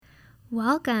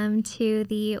Welcome to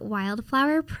the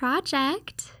Wildflower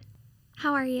Project.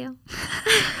 How are you?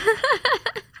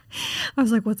 I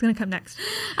was like, what's going to come next?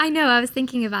 I know. I was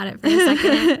thinking about it for a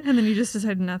second. And then you just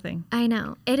decided nothing. I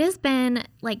know. It has been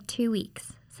like 2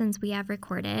 weeks since we have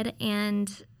recorded,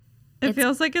 and it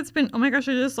feels like it's been, oh my gosh,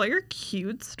 I just saw your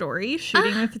cute story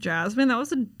shooting with Jasmine. That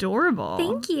was adorable.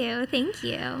 Thank you. Thank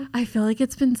you. I feel like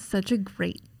it's been such a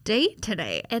great date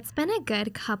today. It's been a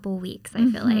good couple weeks, I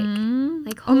feel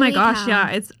like oh my gosh, cow.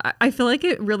 yeah. I feel like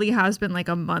it really has been like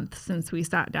a month since we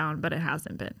sat down, but it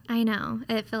hasn't been. I know.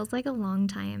 It feels like a long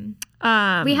time.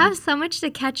 We have so much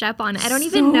to catch up on. I don't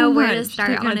even so know where to much start,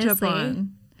 catch up honestly.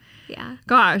 on. Yeah.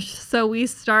 Gosh, so we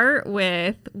start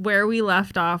with where we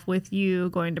left off with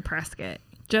you going to Prescott.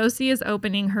 Josie is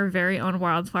opening her very own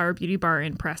Wildflower Beauty Bar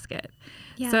in Prescott.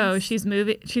 Yes. So she's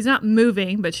not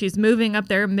moving, but she's moving up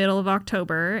there middle of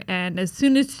October. And as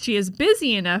soon as she is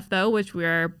busy enough, though, which we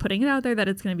are putting it out there that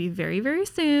it's going to be very, very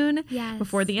soon, yes,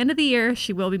 before the end of the year,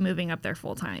 she will be moving up there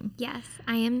full time. Yes,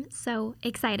 I am so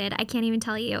excited. I can't even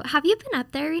tell you. Have you been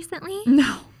up there recently?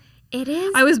 No. It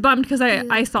is. I was bummed because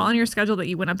I saw on your schedule that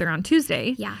you went up there on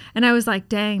Tuesday. Yeah. And I was like,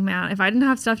 dang, man, if I didn't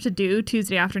have stuff to do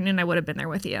Tuesday afternoon, I would have been there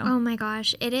with you. Oh my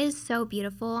gosh. It is so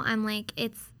beautiful. I'm like,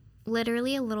 it's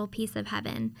literally a little piece of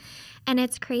heaven. And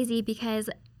it's crazy because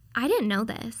I didn't know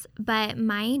this, but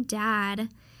my dad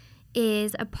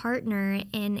is a partner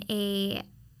in a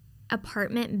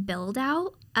apartment build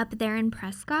out up there in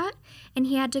Prescott, and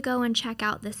he had to go and check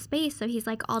out the space. So he's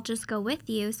like, I'll just go with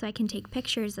you so I can take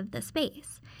pictures of the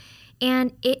space.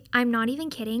 And I'm not even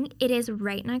kidding. It is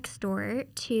right next door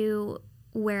to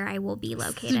where I will be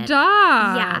located.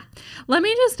 Stop. Yeah. Let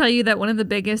me just tell you that one of the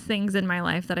biggest things in my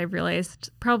life that I've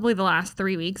realized probably the last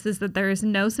 3 weeks is that there is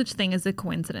no such thing as a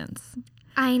coincidence.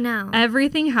 I know.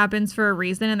 Everything happens for a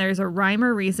reason, and there's a rhyme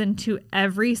or reason to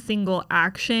every single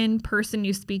action, person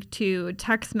you speak to,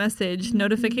 text message,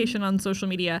 notification on social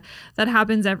media that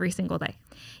happens every single day.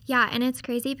 Yeah, and it's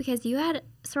crazy because you had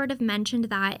sort of mentioned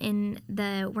that in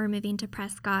the We're Moving to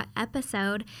Prescott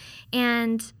episode,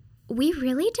 and we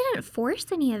really didn't force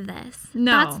any of this.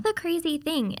 No. That's the crazy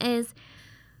thing is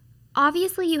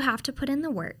obviously you have to put in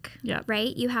the work,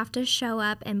 right? You have to show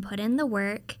up and put in the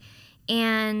work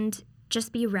and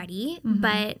just be ready.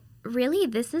 But really,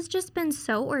 this has just been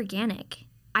so organic.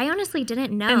 I honestly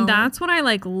didn't know. And that's what I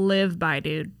like live by,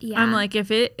 dude. Yeah. I'm like, if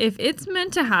it's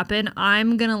meant to happen,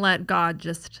 I'm going to let God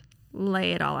just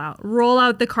lay it all out. Roll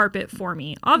out the carpet for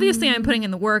me. Obviously, I'm putting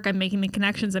in the work. I'm making the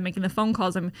connections. I'm making the phone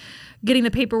calls. I'm getting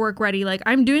the paperwork ready. Like,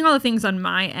 I'm doing all the things on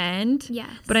my end. Yes.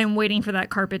 But I'm waiting for that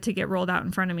carpet to get rolled out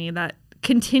in front of me that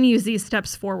continues these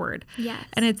steps forward. Yes.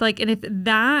 And it's like, and if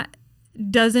that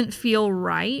doesn't feel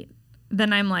right,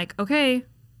 then I'm like, okay,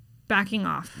 backing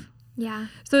off. Yeah.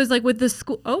 So it's like with the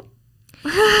school. Oh.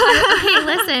 Okay,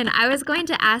 listen, I was going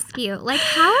to ask you, like,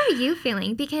 how are you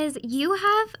feeling? Because you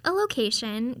have a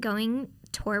location going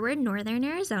toward northern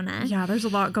Arizona. Yeah, there's a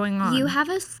lot going on. You have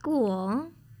a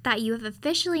school that you have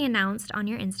officially announced on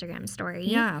your Instagram story.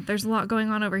 Yeah, there's a lot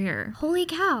going on over here. Holy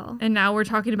cow. And now we're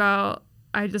talking about,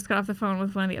 I just got off the phone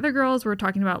with one of the other girls. We're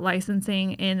talking about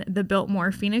licensing in the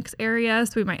Biltmore Phoenix area.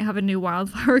 So we might have a new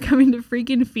wildflower coming to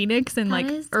freaking Phoenix in like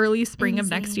early spring of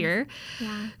next year.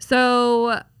 Yeah.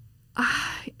 So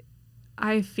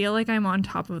I feel like I'm on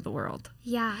top of the world.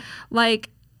 Yeah. Like,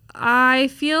 I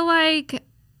feel like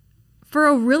for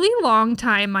a really long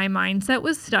time, my mindset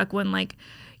was stuck when, like,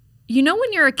 you know,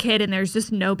 when you're a kid and there's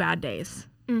just no bad days.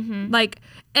 Like,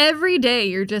 every day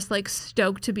you're just like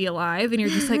stoked to be alive, and you're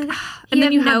just like, and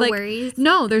then you have like worries.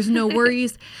 No, there's no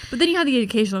worries. But then you have the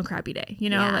occasional crappy day, you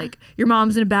know, like your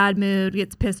mom's in a bad mood,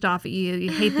 gets pissed off at you,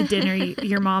 you hate the dinner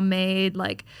your mom made,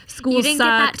 like school you didn't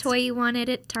sucked. get that toy you wanted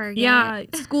at Target. Yeah,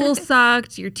 school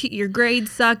sucked, your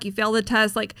grades suck, you failed the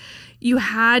test. Like, you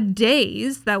had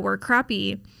days that were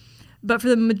crappy. But for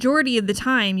the majority of the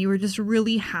time, you were just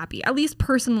really happy. At least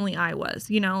personally, I was,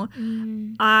 you know.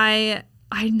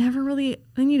 I never really,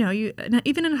 and you know,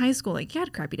 even in high school, like, you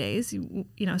had crappy days. You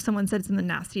know, someone said something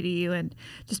nasty to you and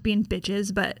just being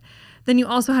bitches. But then you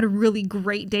also had really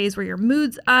great days where your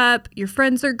mood's up, your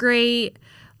friends are great,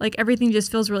 like everything just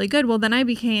feels really good. Well, then I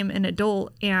became an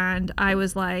adult, and I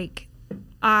was like,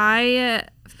 I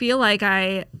feel like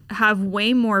I have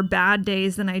way more bad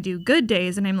days than I do good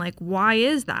days. And I'm like, why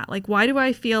is that? Like, why do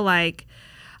I feel like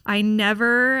I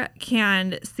never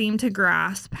can seem to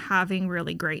grasp having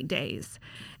really great days?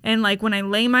 And like, when I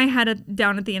lay my head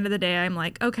down at the end of the day, I'm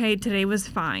like, okay, today was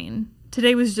fine.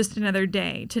 Today was just another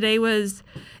day. It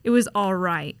was all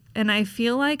right. And I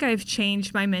feel like I've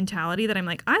changed my mentality that I'm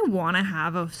like, I want to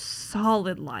have a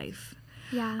solid life.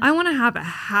 Yeah. I want to have a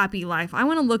happy life. I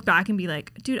want to look back and be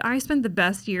like, dude, I spent the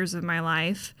best years of my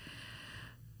life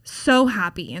so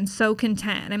happy and so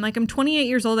content. And I'm like, I'm 28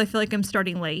 years old. I feel like I'm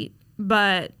starting late,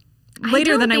 but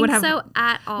later than I would have. So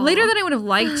at all. Later than I would have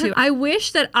liked to. I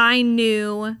wish that I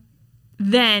knew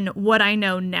then what I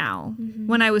know now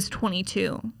when I was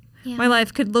 22. Yeah. My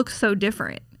life could look so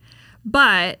different,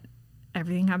 but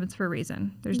everything happens for a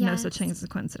reason. There's no such thing as a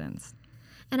coincidence.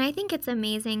 And I think it's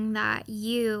amazing that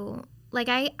you, like,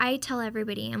 I tell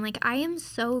everybody, I'm like, I am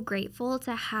so grateful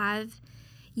to have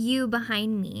you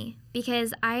behind me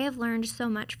because I have learned so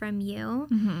much from you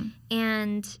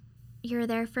and you're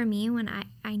there for me when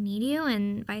I need you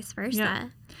and vice versa. Yeah.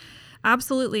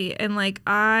 Absolutely. And like,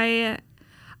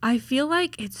 I feel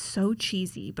like it's so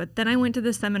cheesy, but then I went to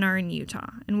the seminar in Utah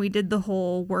and we did the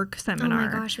whole work seminar. Oh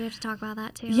my gosh, we have to talk about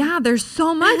that too. Yeah, there's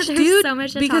so much, there's dude. So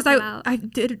much to because talk about. I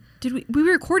did we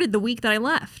recorded the week that I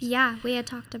left. Yeah, we had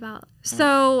talked about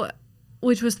So,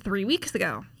 which was 3 weeks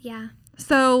ago. Yeah.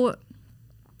 So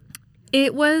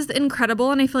it was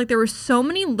incredible, and I feel like there were so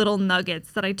many little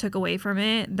nuggets that I took away from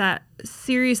it that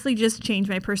seriously just changed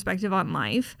my perspective on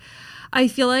life. I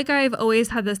feel like I've always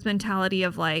had this mentality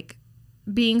of like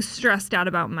being stressed out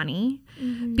about money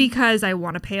because I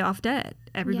want to pay off debt.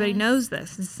 Everybody knows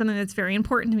this. This is something that's very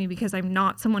important to me because I'm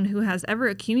not someone who has ever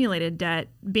accumulated debt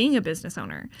being a business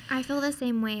owner. I feel the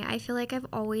same way. I feel like I've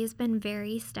always been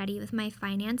very steady with my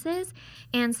finances,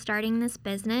 and starting this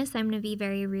business, I'm going to be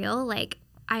very real. Like,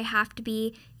 I have to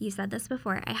be, you said this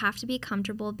before, I have to be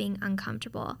comfortable being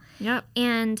uncomfortable. Yep.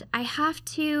 And I have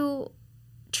to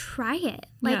try it.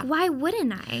 Like, why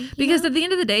wouldn't I? Because at the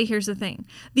end of the day, here's the thing.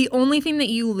 The only thing that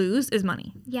you lose is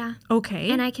money. Yeah. Okay.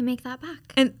 And I can make that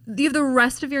back. And you have the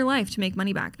rest of your life to make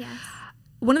money back. Yes.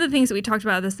 One of the things that we talked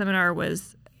about at the seminar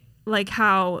was like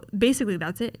how basically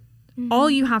that's it. All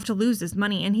you have to lose is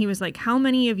money. And he was like, how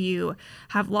many of you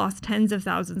have lost tens of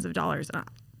thousands of dollars?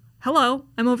 Hello,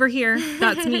 I'm over here.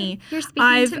 That's me. You're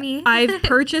speaking to me. I've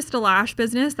purchased a lash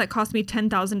business that cost me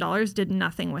 $10,000, did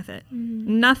nothing with it.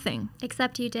 Nothing.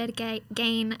 Except you did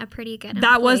gain a pretty good employee.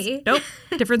 That was, nope,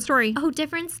 different story. Oh,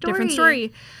 different story. Different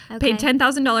story. Okay. Paid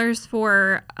 $10,000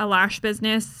 for a lash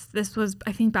business. This was,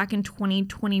 I think, back in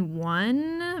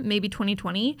 2021, maybe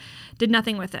 2020. Did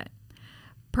nothing with it.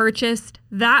 Purchased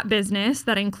that business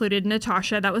that included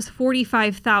Natasha. That was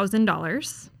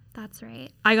 $45,000. That's right.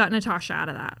 I got Natasha out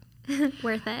of that.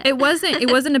 Worth it. It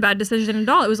wasn't a bad decision at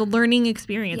all. It was a learning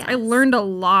experience. Yes. I learned a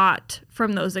lot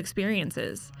from those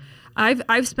experiences.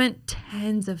 I've spent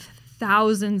tens of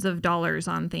thousands of dollars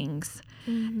on things,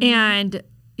 and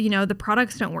the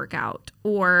products don't work out,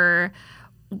 or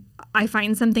I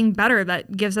find something better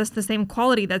that gives us the same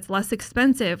quality that's less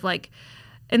expensive.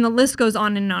 And the list goes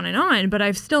on and on and on, but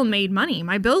I've still made money.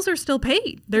 My bills are still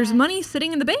paid. There's money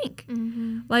sitting in the bank.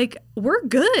 Like, we're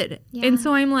good. Yeah. And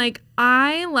so I'm like,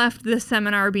 I left this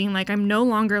seminar being like, I'm no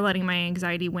longer letting my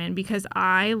anxiety win because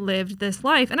I lived this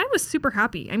life. And I was super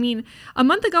happy. I mean, a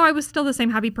month ago, I was still the same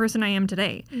happy person I am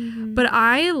today. But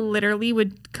I literally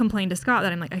would complain to Scott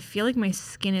that I'm like, I feel like my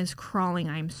skin is crawling.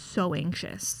 I'm so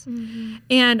anxious.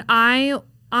 And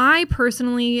I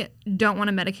personally don't want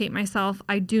to medicate myself.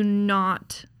 I do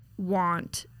not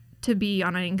want to be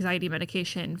on an anxiety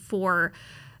medication for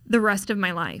the rest of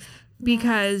my life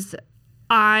because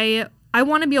I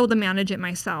want to be able to manage it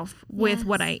myself with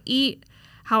what I eat,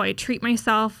 how I treat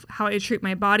myself, how I treat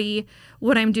my body,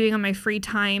 what I'm doing on my free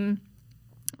time.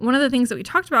 One of the things that we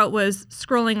talked about was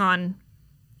scrolling on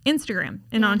Instagram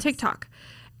and on TikTok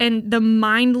and the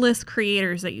mindless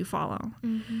creators that you follow.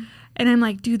 And I'm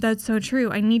like, dude, that's so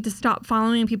true. I need to stop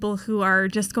following people who are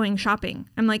just going shopping.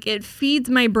 I'm like, it feeds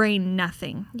my brain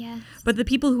nothing. Yes. But the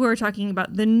people who are talking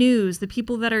about the news, the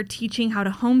people that are teaching how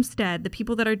to homestead, the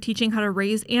people that are teaching how to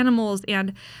raise animals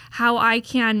and how I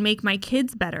can make my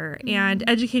kids better and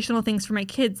educational things for my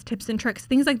kids, tips and tricks,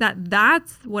 things like that.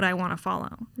 That's what I want to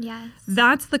follow. Yes.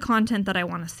 That's the content that I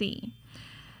want to see.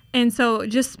 And so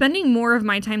just spending more of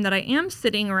my time that I am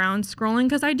sitting around scrolling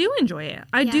because I do enjoy it.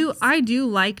 I do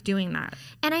like doing that.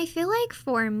 And I feel like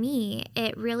for me,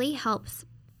 it really helps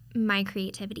my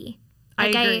creativity.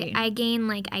 Like I agree. I gain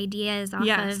like ideas off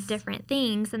of different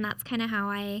things, and that's kind of how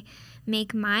I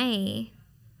make my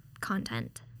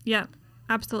content. Yeah,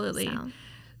 absolutely.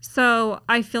 So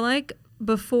I feel like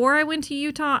before I went to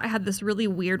Utah, I had this really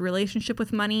weird relationship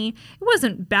with money. It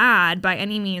wasn't bad by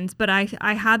any means, but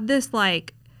I had this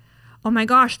like, oh my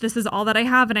gosh, this is all that I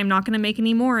have and I'm not going to make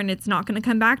any more and it's not going to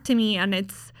come back to me and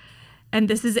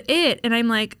this is it. And I'm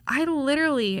like, I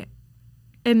literally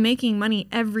am making money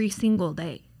every single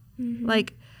day.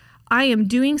 Like, I am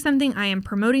doing something, I am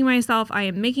promoting myself, I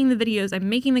am making the videos, I'm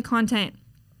making the content,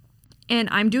 and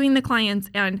I'm doing the clients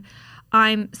and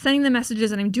I'm sending the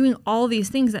messages and I'm doing all these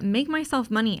things that make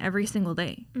myself money every single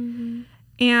day. Mm-hmm.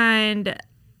 And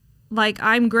like,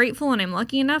 I'm grateful and I'm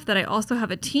lucky enough that I also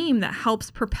have a team that helps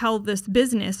propel this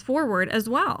business forward as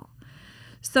well.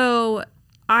 So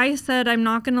I said, I'm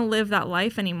not going to live that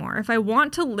life anymore. If I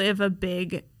want to live a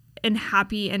big and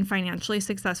happy and financially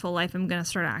successful life, I'm going to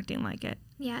start acting like it.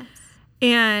 Yes.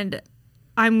 And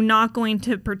I'm not going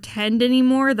to pretend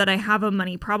anymore that I have a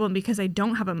money problem, because I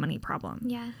don't have a money problem.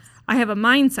 Yes. I have a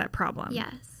mindset problem.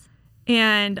 Yes.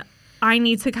 And I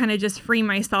need to kind of just free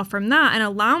myself from that and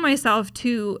allow myself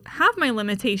to have my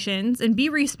limitations and be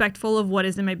respectful of what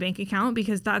is in my bank account,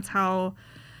 because that's how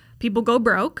people go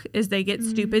broke, is they get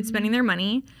stupid spending their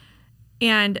money.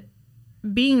 And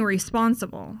being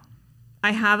responsible.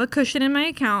 I have a cushion in my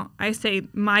account. I say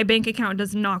my bank account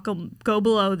does not go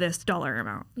below this dollar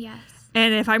amount. Yes.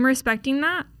 And if I'm respecting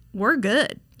that, we're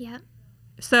good. Yep.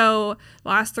 So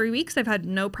last 3 weeks, I've had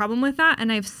no problem with that.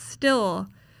 And I've still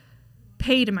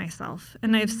paid myself.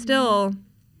 And I've still,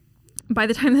 by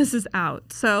the time this is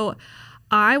out. So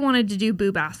I wanted to do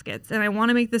boo baskets. And I want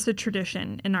to make this a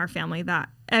tradition in our family that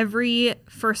every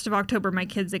 1st of October, my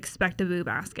kids expect a boo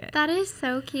basket. That is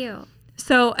so cute.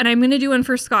 So, and I'm going to do one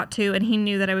for Scott too. And he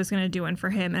knew that I was going to do one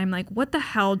for him. And I'm like, what the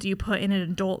hell do you put in an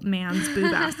adult man's boo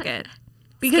basket?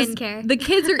 Because skincare. The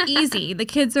kids are easy. The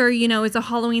kids are, you know, it's a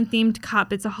Halloween themed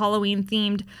cup. It's a Halloween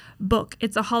themed book.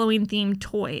 It's a Halloween themed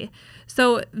toy.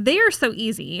 So they are so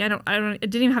easy. I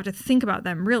didn't even have to think about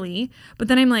them really. But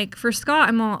then I'm like, for Scott,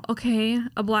 I'm all, okay,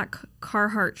 a black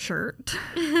Carhartt shirt,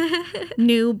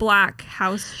 new black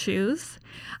house shoes.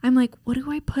 I'm like, what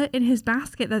do I put in his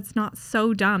basket that's not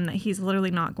so dumb that he's literally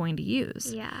not going to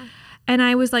use? Yeah. And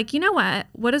I was like, you know what?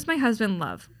 What does my husband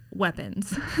love?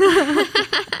 Weapons.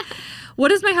 What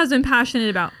is my husband passionate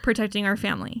about? Protecting our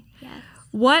family. Yes.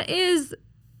 What is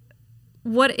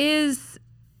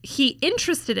he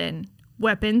interested in?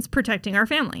 Weapons, protecting our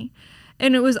family.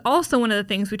 And it was also one of the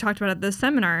things we talked about at this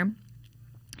seminar.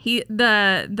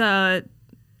 The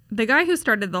guy who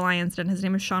started the Lion's Den, his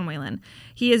name is Sean Whalen.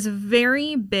 He is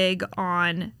very big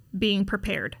on being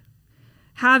prepared,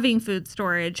 having food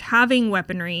storage, having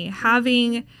weaponry,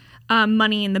 having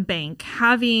money in the bank,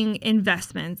 having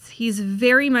investments. He's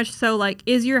very much so like,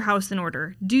 is your house in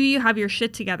order? Do you have your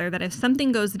shit together that if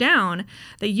something goes down,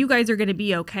 that you guys are going to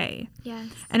be okay? Yes.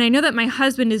 And I know that my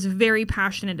husband is very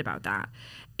passionate about that.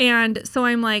 And so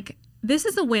I'm like, this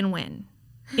is a win-win.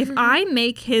 If I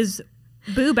make his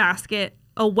boo basket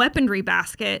a weaponry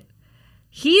basket,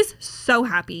 he's so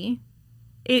happy.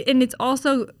 And it's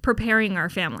also preparing our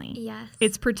family. Yes.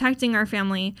 It's protecting our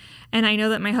family. And I know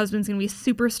that my husband's going to be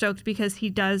super stoked because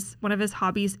one of his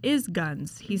hobbies is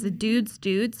guns. He's a dude's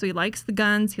dude. So he likes the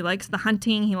guns. He likes the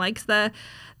hunting. He likes the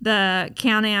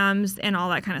Can-Ams and all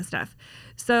that kind of stuff.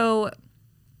 So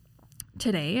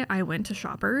today I went to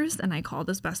Shoppers and I called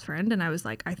his best friend and I was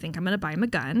like, I think I'm going to buy him a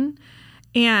gun.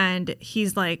 And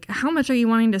he's like, how much are you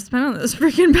wanting to spend on this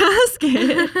freaking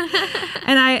basket?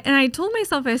 and I told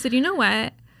myself, I said, you know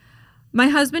what? My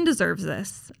husband deserves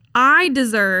this. I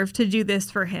deserve to do this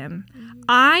for him. Mm-hmm.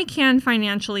 I can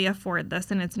financially afford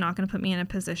this, and it's not going to put me in a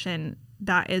position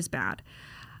that is bad.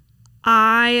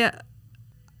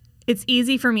 It's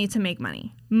easy for me to make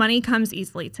money. Money comes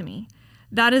easily to me.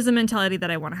 That is a mentality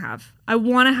that I want to have. I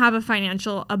want to have a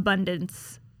financial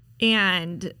abundance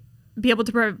and be able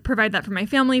to provide that for my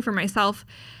family, for myself.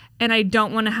 And I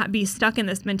don't want to be stuck in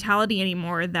this mentality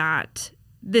anymore that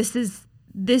this is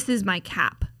my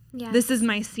cap. Yes. This is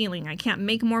my ceiling. I can't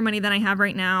make more money than I have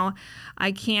right now.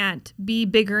 I can't be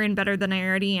bigger and better than I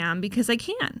already am because I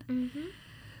can. Mm-hmm.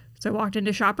 So I walked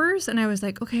into Shoppers and I was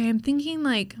like, okay, I'm thinking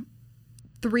like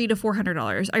 $300 to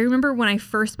 $400. I remember when I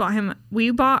first bought him, we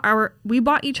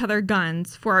bought each other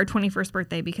guns for our 21st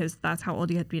birthday because that's how old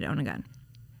you have to be to own a gun.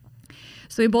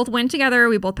 So we both went together.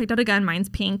 We both picked out a gun. Mine's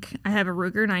pink. I have a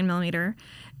Ruger 9mm.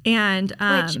 And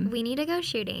which we need to go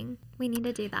shooting. We need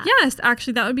to do that. Yes,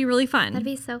 actually, that would be really fun. That'd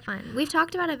be so fun. We've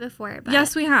talked about it before, but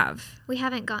yes, we have. We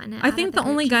haven't gotten it. I think the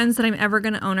only guns that I'm ever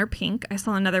going to own are pink. I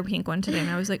saw another pink one today, and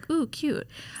I was like, ooh, cute.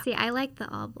 See, I like the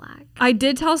all black. I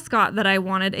did tell Scott that I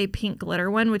wanted a pink glitter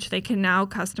one, which they can now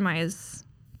customize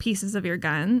pieces of your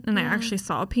gun. And I actually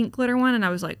saw a pink glitter one, and I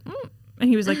was like, And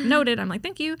he was like, noted. I'm like,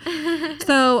 thank you.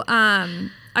 So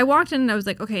I walked in and I was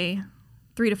like, okay,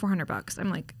 $300 to $400.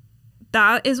 I'm like,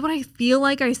 that is what I feel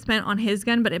like I spent on his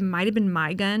gun, but it might have been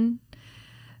my gun.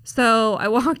 So I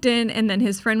walked in, and then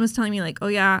his friend was telling me like,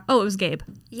 it was Gabe.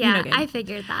 Yeah, Gabe. I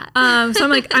figured that. So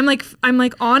I'm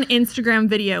like on Instagram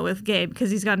video with Gabe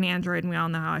because he's got an Android, and we all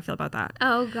know how I feel about that.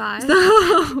 Oh gosh.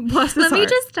 So bless his Let me heart.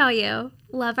 just tell you,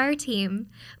 love our team,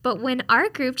 but when our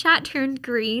group chat turned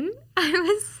green, I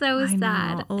was so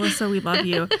sad. Know. Alyssa, we love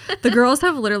you. The girls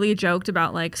have literally joked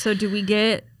about like, so do we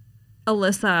get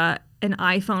Alyssa an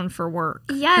iPhone for work?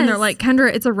 Yes. And they're like,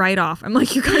 Kendra, it's a write-off. I'm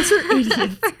like, you guys are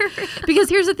idiots. Because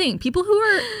here's the thing. People who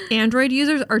are Android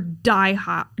users are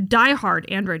die-hard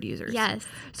Android users. Yes.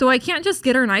 So I can't just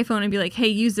get her an iPhone and be like, hey,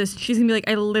 use this. She's going to be like,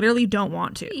 I literally don't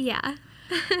want to. Yeah.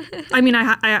 I mean,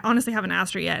 I honestly haven't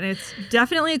asked her yet. And it's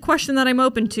definitely a question that I'm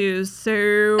open to.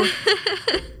 So...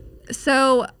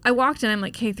 So I walked in. I'm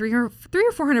like, hey, $300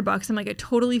 or $400. I'm like, I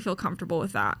totally feel comfortable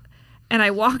with that. And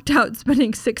I walked out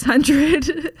spending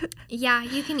 $600. Yeah,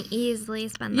 you can easily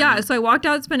spend that. Yeah, so I walked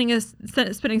out spending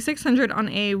 $600 on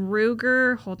a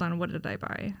Ruger. Hold on, what did I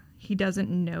buy? He doesn't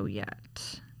know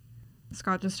yet.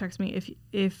 Scott just texted me,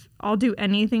 if I'll do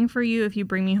anything for you if you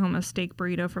bring me home a steak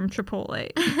burrito from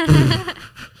Chipotle.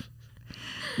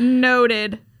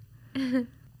 Noted.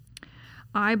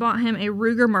 I bought him a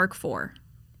Ruger Mark IV.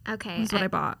 Okay. That's what I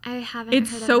bought. I haven't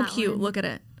It's heard of so that cute. one. Look at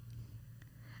it.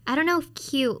 I don't know if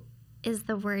cute is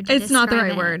the word to It's not the describe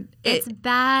right it. word. It's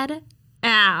bad.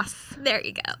 Ass. There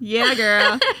you go. Yeah,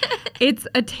 girl. It's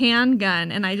a tan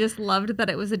gun, and I just loved that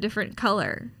it was a different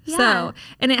color. Yeah. So,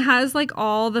 and it has like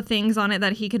all the things on it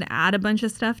that he could add a bunch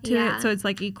of stuff to Yeah. it. So it's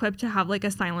like equipped to have like a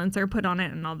silencer put on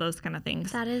it and all those kind of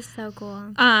things. That is so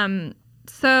cool.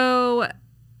 So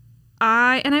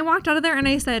I walked out of there and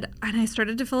I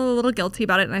started to feel a little guilty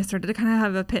about it, and I started to kind of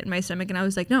have a pit in my stomach, and I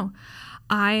was like, no,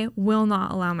 I will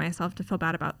not allow myself to feel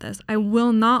bad about this. I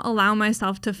will not allow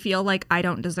myself to feel like I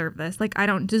don't deserve this. Like I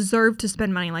don't deserve to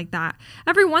spend money like that.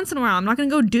 Every once in a while, I'm not going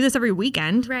to go do this every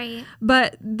weekend. Right.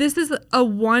 But this is a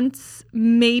once,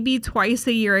 maybe twice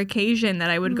a year occasion that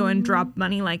I would go and drop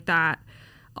money like that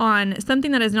on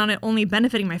something that is not only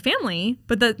benefiting my family,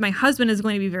 but that my husband is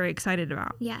going to be very excited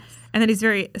about. Yes. And that he's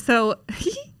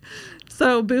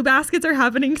so boo baskets are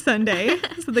happening Sunday.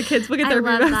 So the kids will get their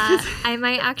I boo love baskets. that. I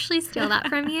might actually steal that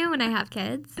from you when I have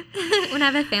kids, when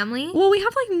I have a family. Well, we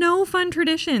have like no fun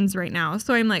traditions right now.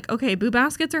 So I'm like, okay, boo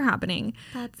baskets are happening.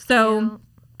 That's so cute.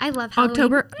 I love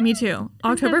Halloween. me too.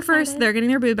 I'm so October 1st, excited. they're getting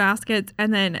their boo baskets.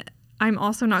 And then I'm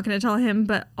also not going to tell him,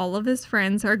 but all of his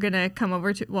friends are going to come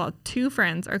over two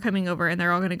friends are coming over, and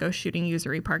they're all going to go shooting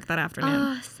Usury Park that afternoon.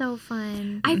 Oh, so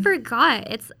fun. I forgot.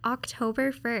 It's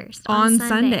October 1st. On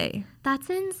Sunday.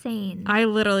 That's insane. I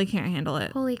literally can't handle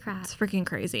it. Holy crap. It's freaking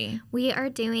crazy. We are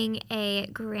doing a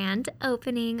grand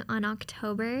opening on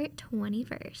October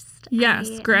 21st. Yes,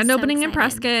 I am grand so opening in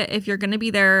excited. Prescott. If you're going to be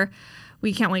there,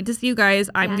 we can't wait to see you guys.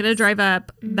 I'm Yes. going to drive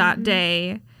up that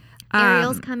day.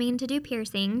 Ariel's coming to do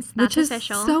piercings. That's which is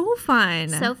official. so fun.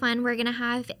 So fun. We're going to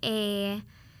have a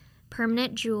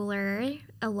permanent jeweler,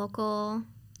 a local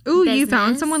Ooh, you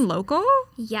found business. someone local?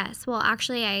 Yes. Well,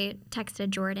 actually, I texted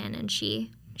Jordan, and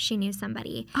she knew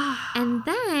somebody. And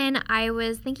then I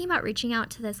was thinking about reaching out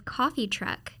to this coffee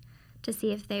truck to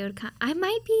see if they would come. I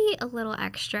might be a little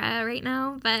extra right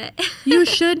now, but You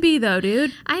should be, though,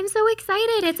 dude. I'm so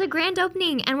excited. It's a grand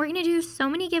opening, and we're going to do so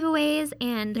many giveaways,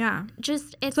 and Yeah.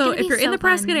 just it's So going to be if you're in so the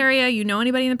Prescott fun. area, you know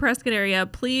anybody in the Prescott area,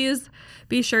 please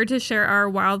be sure to share our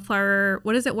Wildflower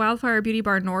Beauty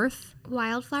Bar North?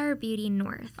 Wildflower Beauty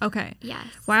North. Okay. Yes.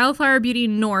 Wildflower Beauty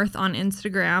North on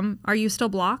Instagram. Are you still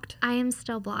blocked? I am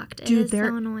still blocked. It Dude, is they're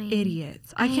so annoying.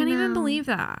 idiots. I I can't even know. believe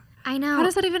that. I know. How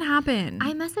does that even happen?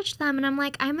 I messaged them and I'm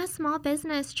like, I'm a small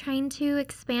business trying to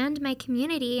expand my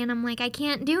community, and I'm like, I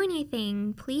can't do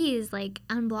anything. Please, like,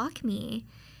 unblock me.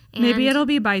 And Maybe it'll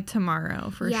be by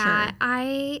tomorrow for yeah, sure.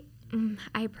 I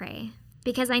pray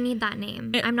because I need that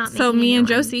name. I'm not. So making a me new and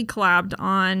one. Josie collabed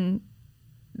on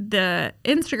the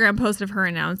Instagram post of her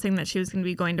announcing that she was going to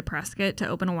be going to Prescott to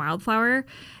open a Wildflower,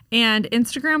 and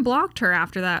Instagram blocked her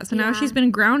after that. So now Yeah. she's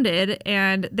been grounded,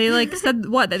 and they like said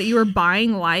that you were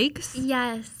buying likes.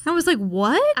 Yes. I was like,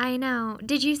 what? I know.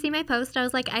 Did you see my post? I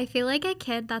was like, I feel like a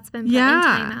kid that's been put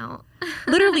Yeah. in timeout.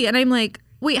 Literally, and I'm like,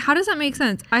 wait, how does that make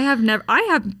sense? I have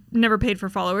never paid for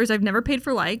followers. I've never paid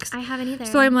for likes. I haven't either.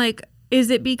 So I'm like, is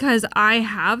it because I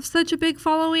have such a big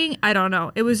following? I don't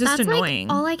know. It was just that's annoying.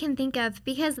 like all I can think of,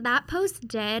 because that post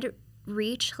did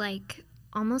reach like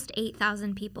almost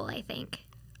 8,000 people, I think.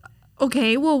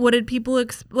 Okay, well, what did people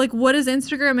what does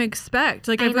Instagram expect?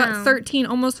 Like, I've got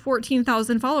almost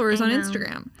 14,000 followers I on know.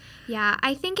 Instagram. Yeah,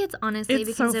 I think it's honestly It's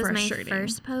because so it was my frustrating.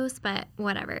 first post, but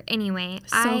whatever. Anyway,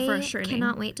 So I frustrating.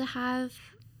 cannot wait to have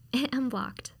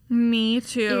unblocked. Me You're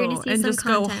too. gonna see And some just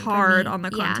go content from hard me. on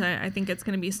the Yeah. content. I think it's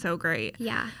going to be so great.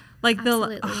 Yeah. Like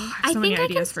Absolutely. I have so I many think I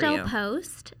can ideas for still you.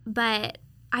 post, but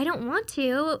I don't want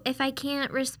to if I can't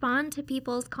respond to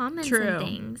people's comments and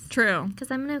things. True.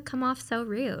 Because I'm going to come off so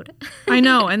rude. I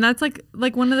know. And that's like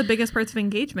one of the biggest parts of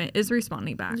engagement is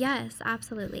responding back. Yes,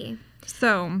 absolutely.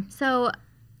 So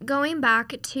Going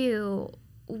back to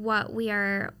what we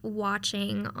are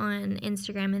watching on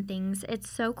Instagram and things, it's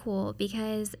so cool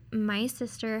because my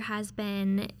sister has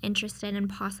been interested in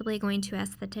possibly going to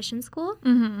esthetician school.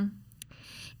 mm-hmm.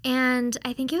 And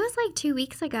I think it was like 2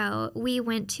 weeks ago, we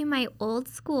went to my old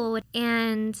school.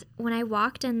 And when I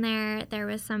walked in there, there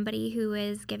was somebody who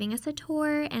was giving us a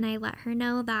tour. And I let her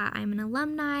know that I'm an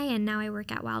alumni and now I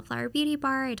work at Wildflower Beauty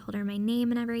Bar. I told her my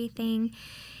name and everything.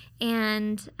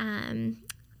 And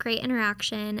great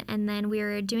interaction. And then we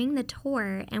were doing the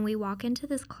tour and we walk into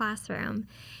this classroom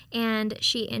and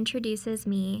she introduces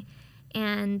me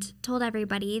and told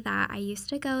everybody that I used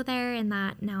to go there and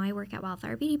that now I work at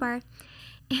Wildflower Beauty Bar.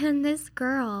 And this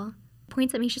girl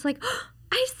points at me. She's like, oh,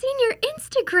 I've seen your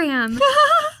Instagram.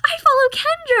 I follow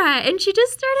Kendra. And she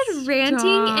just started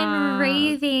ranting and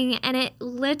raving. And it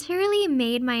literally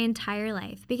made my entire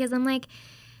life because I'm like,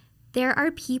 there are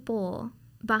people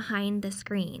behind the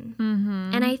screen.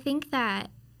 Mm-hmm. And I think that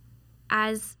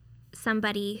as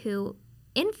somebody who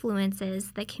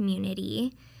influences the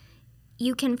community,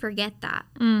 you can forget that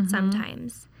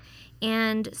sometimes.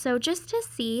 And so just to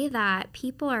see that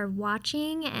people are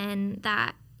watching and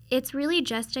that it's really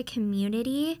just a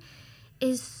community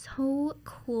is so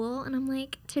cool. And I'm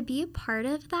like, to be a part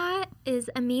of that is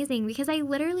amazing because I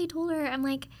literally told her, I'm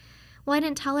like, well, I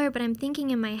didn't tell her, but I'm thinking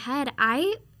in my head,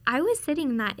 I was sitting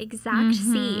in that exact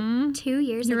seat 2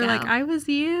 years ago. You were like, I was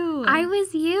you. I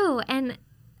was you. And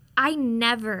I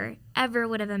never, ever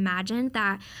would have imagined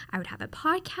that I would have a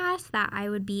podcast, that I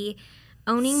would be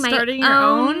owning Starting my your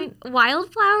own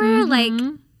wildflower. Like,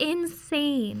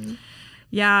 insane.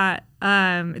 Yeah.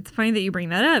 It's funny that you bring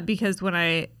that up because when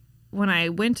I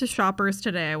went to Shoppers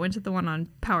today, I went to the one on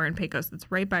Power and Pecos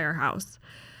that's right by our house.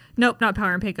 Nope, not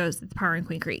Power and Pecos. It's Power and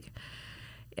Queen Creek.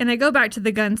 And I go back to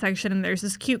the gun section and there's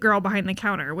this cute girl behind the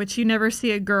counter, which you never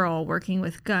see a girl working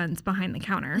with guns behind the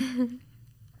counter.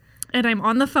 And I'm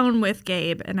on the phone with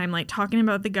Gabe and I'm like talking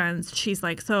about the guns. She's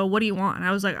like, so what do you want? And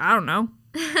I was like, I don't know.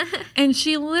 And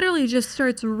she literally just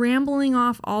starts rambling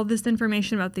off all this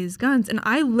information about these guns. And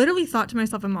I literally thought to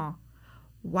myself, Amal,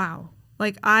 wow.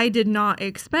 Like, I did not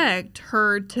expect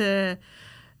her to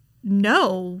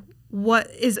know what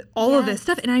is all of this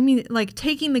stuff. And I mean, like,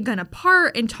 taking the gun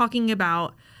apart and talking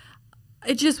about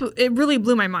it really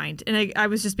blew my mind. And I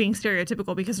was just being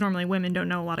stereotypical because normally women don't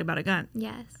know a lot about a gun.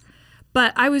 Yes.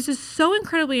 But I was just so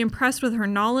incredibly impressed with her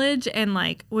knowledge and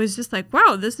like was just like,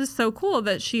 wow, this is so cool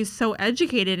that she's so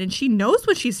educated and she knows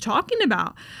what she's talking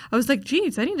about. I was like,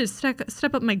 geez, I need to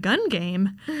step up my gun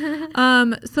game.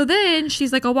 So then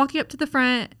she's like, I'll walk you up to the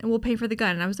front and we'll pay for the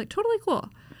gun. And I was like, totally cool.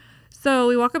 So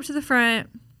we walk up to the front.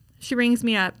 She rings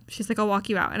me up. She's like, I'll walk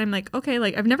you out. And I'm like, okay,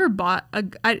 like I've never bought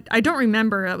I don't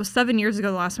remember. That was 7 years ago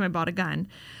the last time I bought a gun.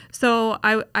 So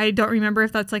I don't remember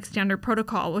if that's like standard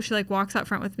protocol. Well, she like walks out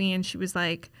front with me and she was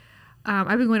like,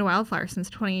 I've been going to Wildflower since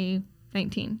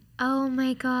 2019. Oh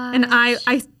my God. And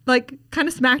I like kind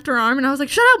of smacked her arm and I was like,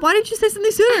 shut up. Why didn't you say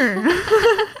something sooner?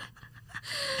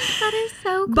 That is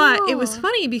so cool. But it was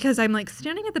funny because I'm like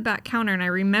standing at the back counter and I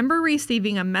remember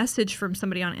receiving a message from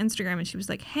somebody on Instagram and she was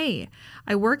like, hey,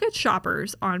 I work at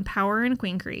Shoppers on Power and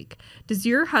Queen Creek. Is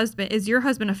your husband a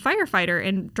firefighter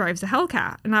and drives a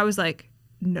Hellcat? And I was like,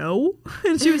 no.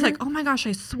 And she was like, oh my gosh,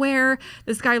 I swear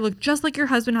this guy looked just like your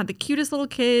husband, had the cutest little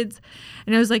kids.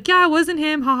 And I was like, yeah, it wasn't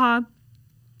him. Haha.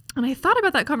 And I thought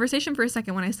about that conversation for a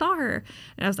second when I saw her.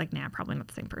 And I was like, nah, probably not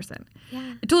the same person.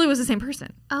 Yeah. It totally was the same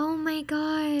person. Oh my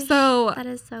gosh. So that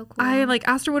is so cool. I like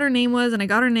asked her what her name was and I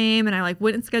got her name and I like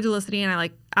went in Schedulicity and I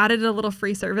like added a little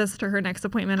free service to her next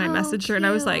appointment. I messaged her and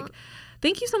I was like,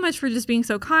 thank you so much for just being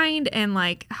so kind and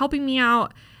like helping me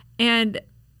out. And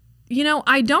you know,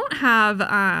 I don't have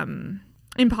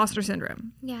imposter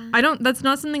syndrome. Yeah. That's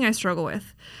not something I struggle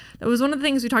with. That was one of the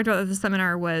things we talked about at the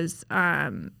seminar was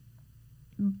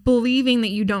believing that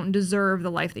you don't deserve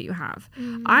the life that you have.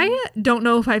 Mm-hmm. I don't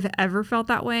know if I've ever felt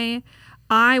that way.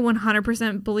 I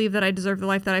 100% believe that I deserve the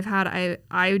life that I've had.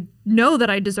 I know that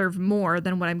I deserve more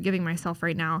than what I'm giving myself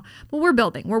right now. But we're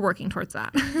building. We're working towards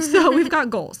that. So we've got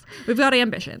goals. We've got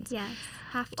ambitions. Yes.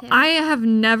 Have to. I have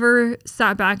never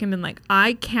sat back and been like,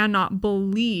 I cannot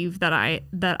believe that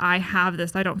I have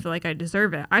this. I don't feel like I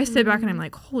deserve it. I sit back and I'm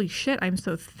like, holy shit, I'm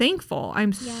so thankful.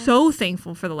 I'm so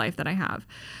thankful for the life that I have.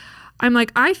 I'm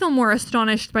like, I feel more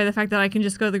astonished by the fact that I can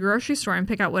just go to the grocery store and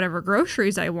pick out whatever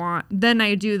groceries I want than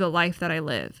I do the life that I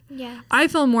live. Yes. I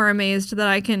feel more amazed that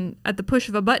I can, at the push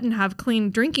of a button, have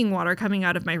clean drinking water coming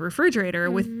out of my refrigerator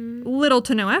with little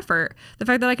to no effort. The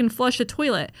fact that I can flush a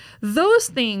toilet. Those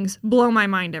things blow my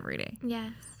mind every day.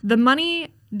 Yes. The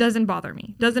money doesn't bother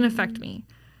me, doesn't affect me.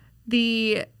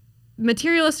 The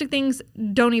materialistic things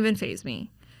don't even faze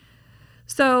me.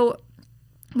 So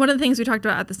one of the things we talked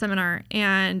about at the seminar,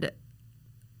 and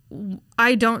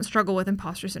I don't struggle with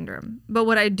imposter syndrome, but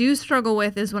what I do struggle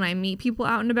with is when I meet people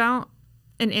out and about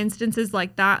in instances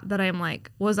like that I'm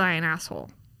like, was I an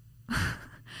asshole?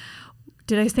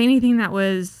 Did I say anything that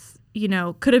was,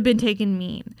 could have been taken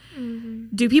mean?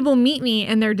 Do people meet me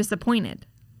and they're disappointed?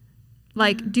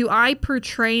 Like, do I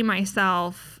portray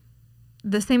myself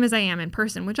the same as I am in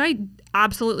person, which I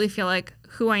absolutely feel like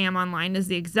who I am online is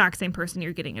the exact same person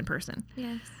you're getting in person.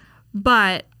 Yes.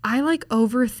 But I like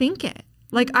overthink it.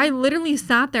 Like, I literally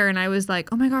sat there and I was like,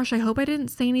 oh my gosh, I hope I didn't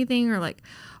say anything, or like,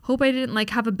 hope I didn't like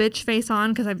have a bitch face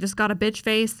on because I've just got a bitch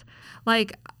face.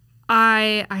 Like,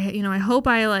 I hope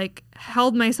I like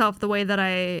held myself the way that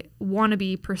I want to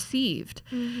be perceived.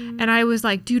 And I was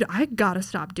like, dude, I gotta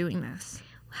stop doing this.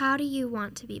 How do you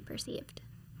want to be perceived?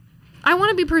 I want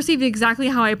to be perceived exactly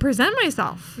how I present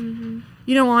myself. On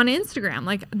Instagram.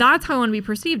 Like, that's how I want to be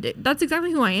perceived. That's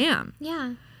exactly who I am.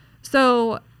 Yeah.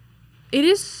 So it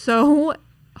is so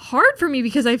hard for me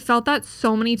because I felt that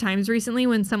so many times recently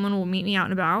when someone will meet me out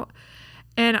and about.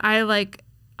 And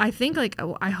I think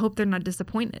oh, I hope they're not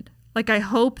disappointed. Like, I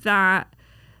hope that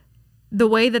the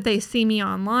way that they see me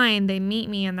online, they meet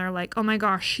me and they're like, oh my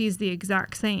gosh, she's the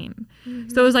exact same.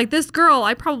 So it was like, this girl,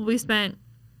 I probably spent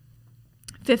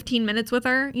 15 minutes with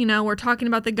her. We're talking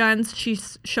about the guns.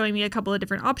 She's showing me a couple of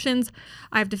different options.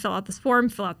 I have to fill out the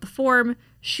form.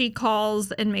 She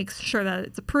calls and makes sure that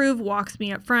it's approved, walks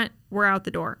me up front. We're out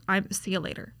the door. I see you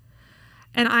later.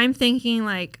 And I'm thinking,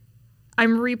 like,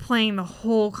 I'm replaying the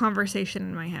whole conversation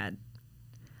in my head.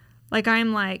 Like,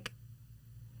 I'm like,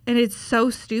 and it's so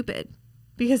stupid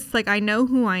because it's like, I know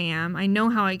who I am. I know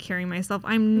how I carry myself.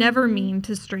 I'm never mean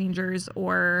to strangers,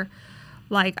 or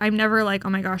like, I'm never like, oh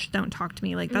my gosh, don't talk to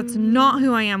me. Like, that's not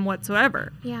who I am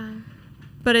whatsoever. Yeah.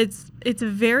 But it's a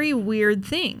very weird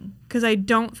thing because I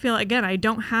don't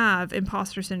have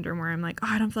imposter syndrome where I'm like, oh,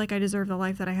 I don't feel like I deserve the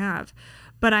life that I have.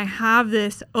 But I have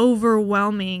this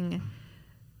overwhelming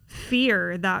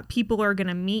fear that people are going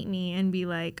to meet me and be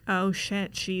like, oh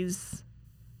shit, she's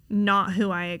not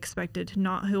who I expected,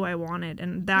 not who I wanted.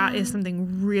 And that is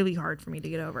something really hard for me to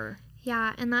get over.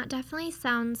 Yeah. And that definitely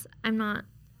sounds, I'm not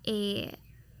a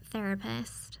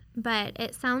therapist, but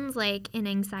it sounds like an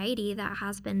anxiety that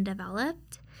has been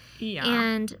developed. Yeah.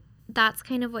 And that's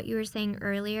kind of what you were saying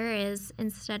earlier, is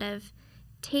instead of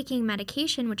taking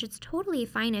medication, which is totally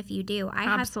fine if you do.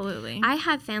 Absolutely. I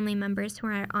have family members who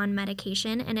are on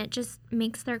medication, and it just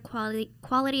makes their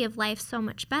quality of life so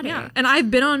much better. Yeah. And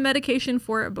I've been on medication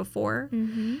for it before.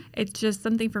 It's just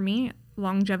something for me,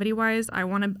 longevity wise. I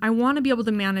want to be able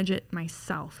to manage it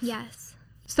myself. Yes.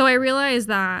 So I realized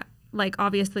that, like,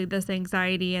 obviously this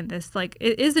anxiety and this, like,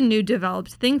 it is a new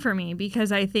developed thing for me,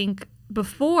 because I think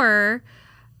before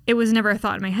it was never a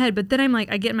thought in my head. But then I'm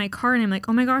like, I get in my car and I'm like,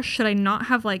 oh my gosh, should I not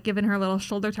have like given her a little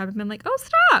shoulder tap and been like, oh,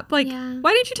 stop. Like,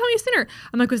 why didn't you tell me sooner?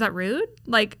 I'm like, was that rude?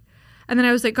 Like, and then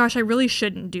I was like, gosh, I really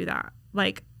shouldn't do that.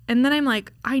 Like, and then I'm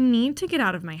like, I need to get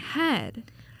out of my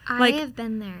head. I have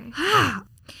been there.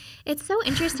 It's so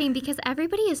interesting because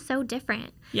everybody is so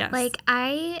different. Yes. Like,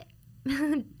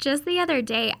 just the other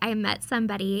day, I met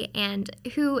somebody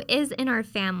who is in our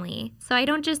family. So I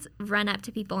don't just run up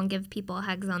to people and give people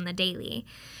hugs on the daily.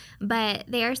 But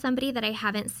they are somebody that I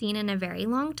haven't seen in a very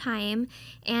long time.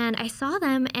 And I saw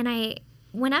them and I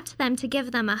went up to them to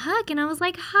give them a hug. And I was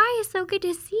like, hi, so good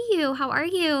to see you. How are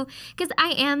you? Because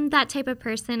I am that type of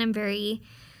person. I'm very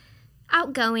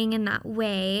outgoing in that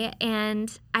way.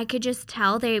 And I could just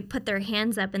tell they put their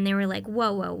hands up and they were like,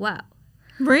 whoa, whoa, whoa.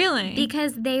 Really?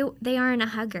 Because they aren't a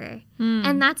hugger.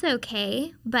 And that's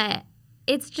okay, but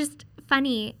it's just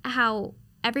funny how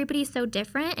everybody's so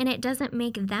different, and it doesn't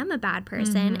make them a bad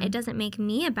person. It doesn't make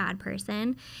me a bad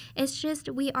person. It's just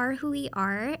we are who we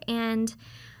are, and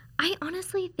I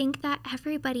honestly think that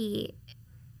everybody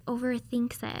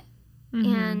overthinks it.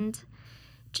 And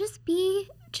just be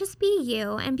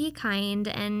you and be kind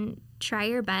and try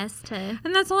your best to.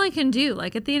 And that's all I can do.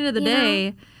 Like, at the end of the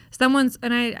day, someone's,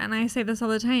 and I say this all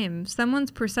the time,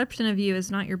 someone's perception of you is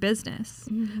not your business,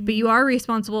 but you are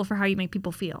responsible for how you make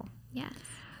people feel. Yes.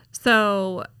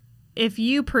 So if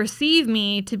you perceive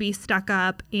me to be stuck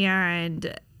up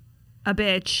and a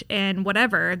bitch and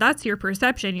whatever. That's your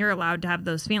perception. You're allowed to have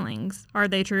those feelings. Are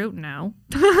they true? No.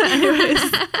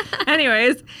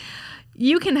 Anyways,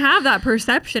 you can have that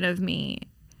perception of me.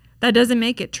 That doesn't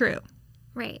make it true.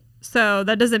 Right. So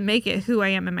that doesn't make it who I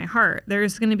am in my heart.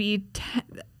 There's going to be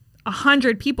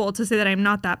 100 people to say that I'm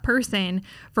not that person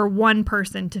for one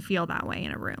person to feel that way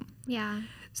in a room. Yeah.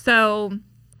 So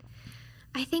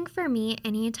I think for me,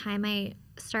 anytime I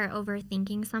start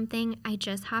overthinking something, I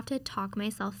just have to talk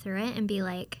myself through it and be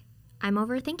like, I'm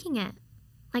overthinking it.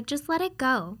 Like, just let it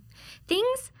go.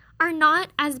 Things are not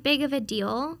as big of a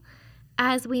deal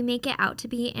as we make it out to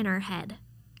be in our head.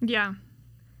 Yeah.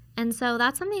 And so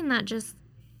that's something that just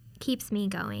keeps me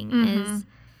going is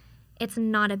it's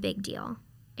not a big deal.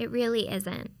 It really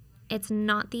isn't. It's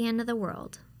not the end of the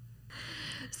world.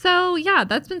 So yeah,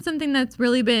 that's been something that's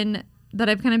really been, that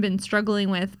I've kind of been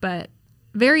struggling with, but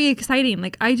very exciting.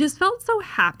 Like, I just felt so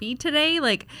happy today.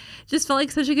 Like, just felt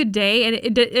like such a good day. And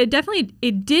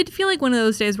it did feel like one of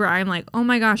those days where I'm like, oh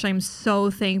my gosh, I'm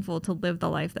so thankful to live the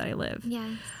life that I live.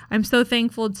 Yes. I'm so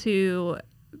thankful to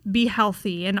be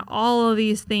healthy and all of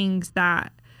these things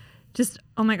that just,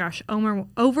 oh my gosh,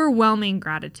 overwhelming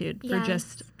gratitude for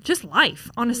just life,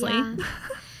 honestly. Yeah.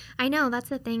 I know, that's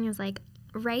the thing is like,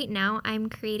 right now I'm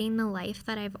creating the life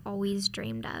that I've always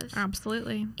dreamed of.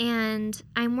 Absolutely. And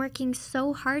I'm working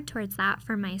so hard towards that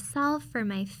for myself, for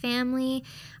my family.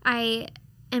 I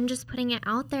am just putting it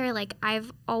out there. Like,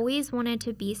 I've always wanted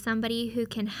to be somebody who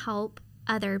can help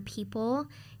other people.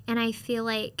 And I feel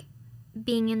like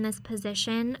being in this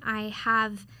position, I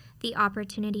have the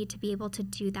opportunity to be able to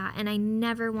do that. And I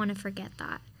never want to forget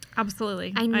that.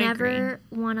 Absolutely. I never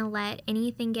want to let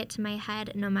anything get to my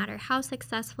head, no matter how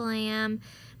successful I am,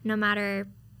 no matter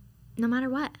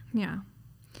what. Yeah.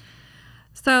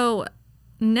 So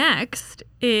next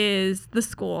is the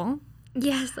school.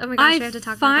 Yes. Oh my gosh, we have to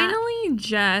talk about that.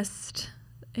 Finally,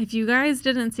 if you guys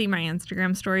didn't see my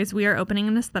Instagram stories, we are opening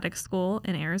an aesthetics school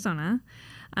in Arizona.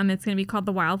 It's going to be called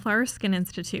the Wildflower Skin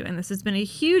Institute, and this has been a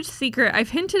huge secret.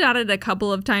 I've hinted at it a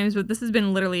couple of times, but this has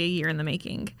been literally a year in the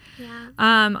making. Yeah.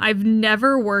 I've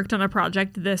never worked on a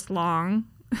project this long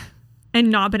and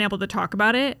not been able to talk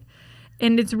about it.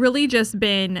 And it's really just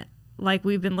been like,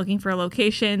 we've been looking for a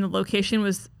location. The location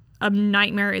was a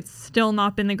nightmare. It's still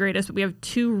not been the greatest, but we have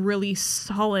 2 really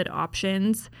solid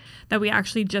options that we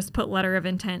actually just put letter of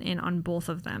intent in on both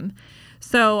of them.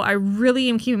 So I really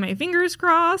am keeping my fingers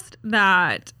crossed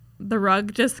that the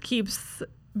rug just keeps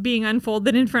being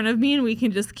unfolded in front of me and we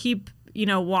can just keep,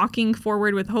 walking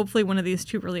forward with hopefully one of these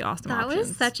 2 really awesome options. That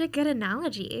was such a good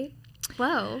analogy.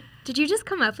 Whoa. Did you just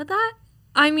come up with that?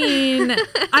 I mean,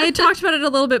 I had talked about it a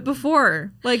little bit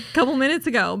before, like a couple minutes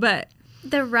ago, but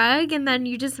the rug and then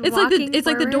you just it's walking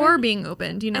like the door being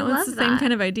opened, it's the same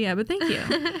kind of idea, but thank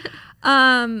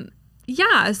you.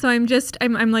 Yeah, so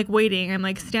I'm like waiting. I'm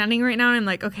like standing right now and I'm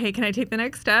like, okay, can I take the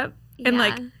next step? Yeah. And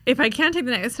like, if I can't take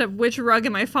the next step, which rug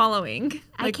am I following?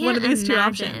 Like, one of these 2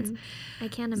 options. I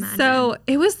can't imagine. So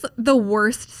it was the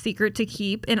worst secret to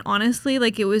keep. And honestly,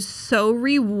 like, it was so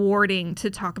rewarding to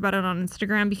talk about it on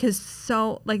Instagram because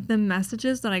the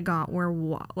messages that I got were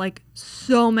like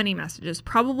so many messages,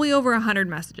 probably over 100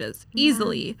 messages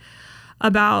easily.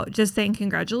 About just saying,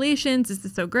 congratulations, this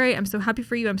is so great, I'm so happy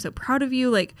for you, I'm so proud of you.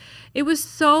 Like, it was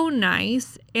so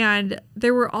nice. And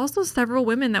there were also several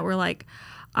women that were like,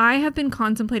 I have been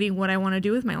contemplating what I want to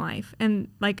do with my life. And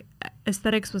like,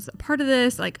 aesthetics was a part of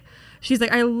this. Like, she's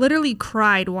like, I literally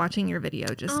cried watching your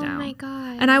video just now. Oh my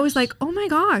gosh. And I was like, oh my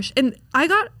gosh. And I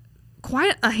got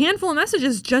quite a handful of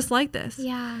messages just like this.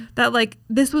 Yeah. That like,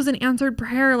 this was an answered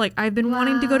prayer. Like, I've been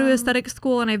wanting to go to aesthetic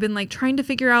school and I've been like trying to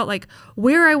figure out like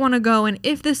where I want to go and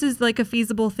if this is like a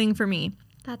feasible thing for me.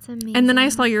 That's amazing. And then I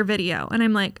saw your video and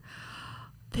I'm like,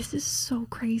 this is so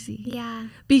crazy. Yeah.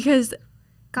 Because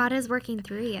God is working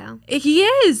through you. He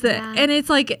is. Yeah. And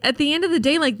it's like, at the end of the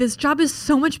day, like, this job is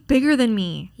so much bigger than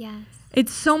me. Yes.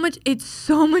 It's so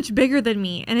much bigger than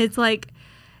me. And it's like,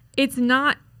 it's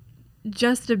not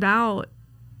just about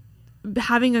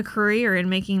having a career and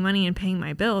making money and paying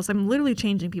my bills. I'm literally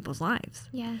changing people's lives.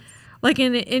 Yes. Like,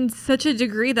 in such a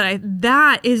degree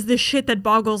that is the shit that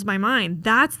boggles my mind.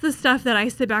 That's the stuff that I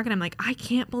sit back and I'm like, I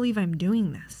can't believe I'm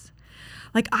doing this.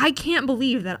 Like, I can't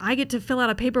believe that I get to fill out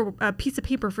a piece of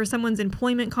paper for someone's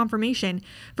employment confirmation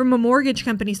from a mortgage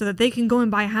company so that they can go and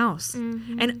buy a house.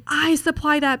 Mm-hmm. And I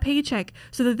supply that paycheck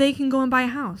so that they can go and buy a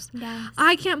house. Yes.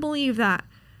 I can't believe that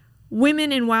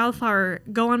women in Wildflower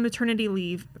go on maternity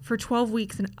leave for 12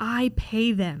 weeks and I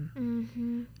pay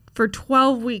them for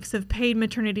 12 weeks of paid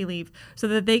maternity leave so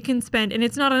that they can spend, and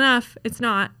it's not enough. It's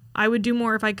not. I would do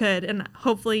more if I could, and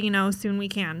hopefully, soon we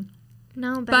can.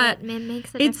 No, but it makes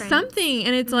a difference. It's something.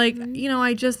 And it's like, you know,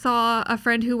 I just saw a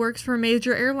friend who works for a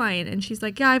major airline, and she's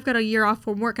like, yeah, I've got a year off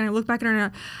from work. And I look back at her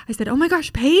and I said, oh my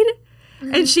gosh, paid?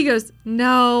 And she goes,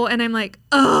 no. And I'm like,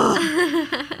 oh.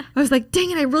 I was like, dang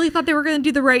it, I really thought they were going to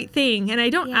do the right thing. And I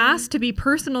don't ask to be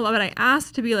personal, but I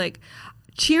ask to be like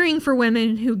cheering for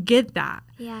women who get that.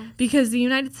 Yeah. Because the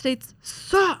United States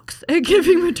sucks at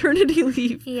giving maternity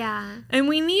leave. Yeah. And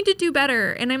we need to do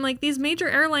better. And I'm like, these major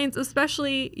airlines,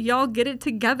 especially, y'all get it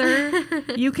together.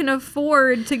 You can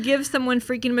afford to give someone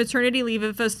freaking maternity leave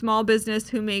if a small business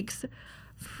who makes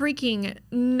freaking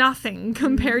nothing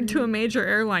compared to a major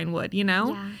airline would, you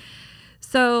know? Yeah.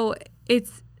 So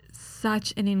it's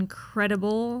such an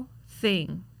incredible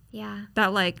thing. Yeah.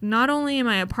 That, like, not only am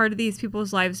I a part of these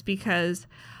people's lives because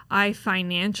I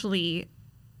financially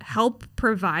help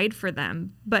provide for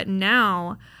them, but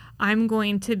now I'm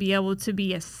going to be able to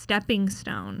be a stepping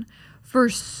stone for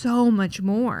so much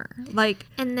more. Like,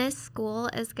 and this school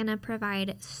is going to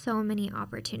provide so many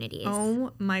opportunities.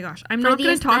 Oh my gosh. I'm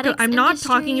not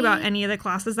talking about any of the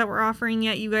classes that we're offering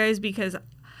yet, you guys, because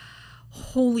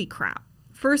holy crap.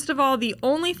 First of all, the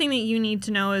only thing that you need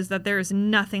to know is that there's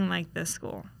nothing like this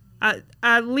school.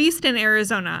 At least in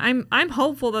Arizona. I'm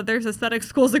hopeful that there's aesthetic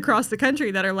schools across the country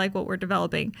that are like what we're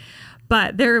developing.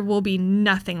 But there will be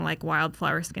nothing like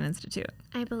Wildflower Skin Institute.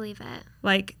 I believe it.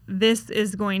 Like, this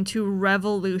is going to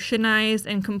revolutionize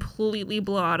and completely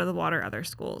blow out of the water other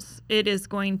schools. It is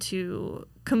going to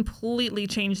completely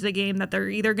change the game, that they're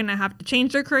either going to have to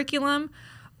change their curriculum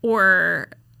or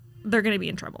they're going to be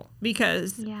in trouble,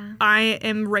 because I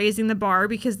am raising the bar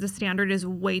because the standard is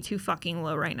way too fucking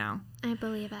low right now. I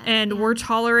believe it. And we're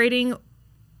tolerating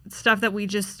stuff that we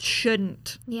just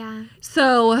shouldn't. Yeah.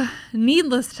 So,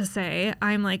 needless to say,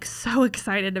 I'm like so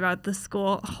excited about this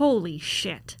school. Holy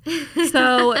shit.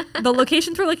 So, the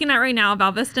locations we're looking at right now,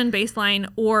 Val Vista and Baseline,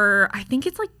 or I think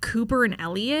it's like Cooper and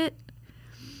Elliott.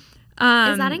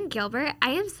 Is that in Gilbert?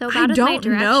 I am so bad with my directions.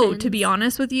 I don't know, to be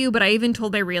honest with you, but I even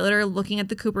told my realtor, looking at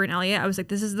the Cooper and Elliott, I was like,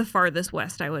 this is the farthest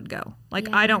west I would go. Like,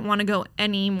 I don't want to go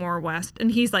any more west.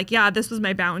 And he's like, yeah, this was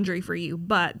my boundary for you,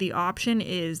 but the option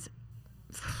is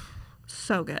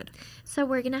so good. So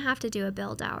we're going to have to do a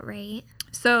build out, right?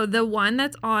 So the one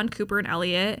that's on Cooper and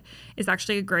Elliott is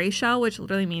actually a gray shell, which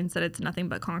literally means that it's nothing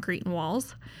but concrete and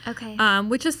walls. Okay.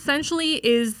 Which essentially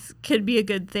could be a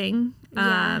good thing.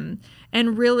 Yeah.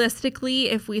 And realistically,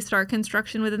 if we start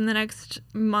construction within the next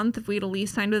month, if we get a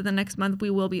lease signed within the next month, we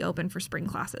will be open for spring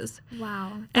classes.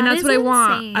 Wow. And that's what I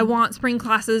want. I want spring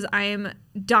classes. I am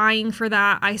dying for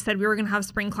that. I said we were going to have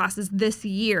spring classes this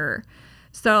year.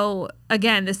 So,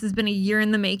 again, this has been a year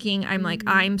in the making. I'm like,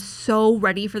 I'm so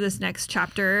ready for this next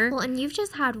chapter. Well, and you've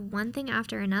just had one thing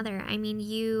after another. I mean,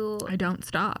 I don't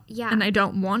stop. Yeah. And I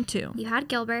don't want to. You had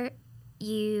Gilbert.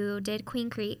 You did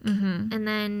Queen Creek. And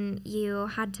then you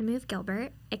had to move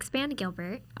Gilbert, expand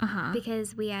Gilbert,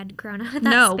 because we had grown out of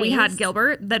that space. We had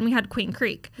Gilbert. Then we had Queen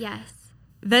Creek. Yes.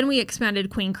 Then we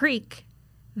expanded Queen Creek.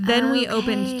 Then we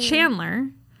opened Chandler.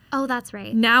 Oh, that's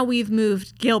right. Now we've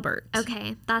moved Gilbert.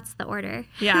 Okay, that's the order.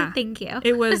 Yeah. Thank you.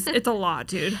 It's a lot,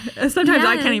 dude. Sometimes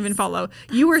I can't even follow.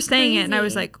 You were saying it, and I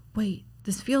was like, wait,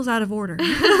 this feels out of order.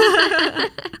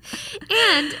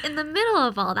 And in the middle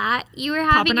of all that, you were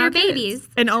having your babies.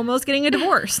 And almost getting a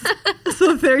divorce.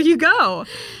 So there you go.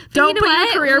 Don't put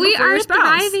your career before your spouse. We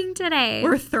are thriving today.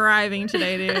 We're thriving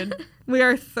today, dude. We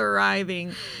are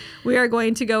thriving. We are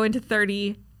going to go into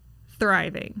 30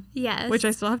 thriving. Yes. Which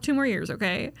I still have 2 more years,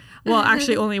 okay? Well,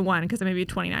 actually only 1, because I'm going to be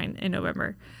 29 in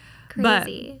November.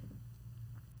 Crazy.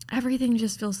 But everything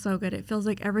just feels so good. It feels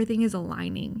like everything is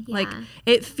aligning. Yeah. Like,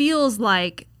 it feels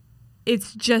like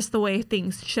it's just the way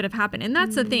things should have happened. And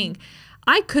that's the thing.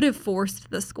 I could have forced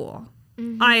the school.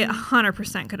 I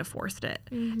 100% could have forced it.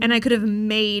 And I could have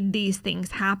made these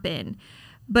things happen.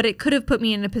 But it could have put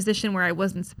me in a position where I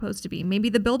wasn't supposed to be. Maybe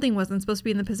the building wasn't supposed to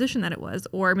be in the position that it was.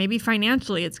 Or maybe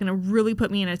financially it's going to really put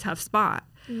me in a tough spot.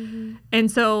 And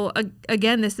so,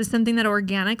 again, this is something that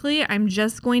organically I'm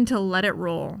just going to let it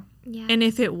roll. Yes. And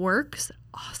if it works,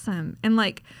 awesome. And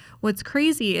like, what's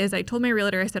crazy is I told my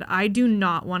realtor, I said, I do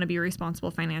not want to be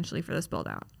responsible financially for this build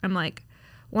out. I'm like,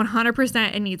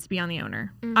 100% it needs to be on the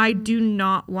owner. I do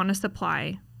not want to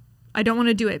supply. I don't want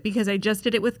to do it because I just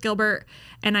did it with Gilbert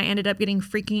and I ended up getting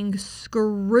freaking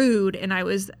screwed and I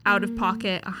was out of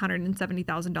pocket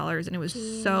 $170,000 and it was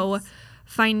so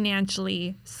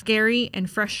financially scary and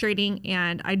frustrating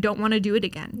and I don't want to do it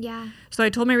again. Yeah. So I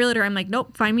told my realtor, I'm like,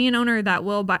 nope, find me an owner that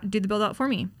will do the build out for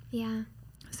me. Yeah.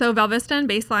 So Val Vista and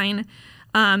Baseline,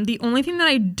 the only thing that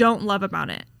I don't love about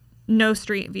it, no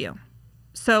street view.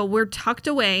 So we're tucked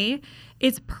away.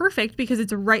 It's perfect because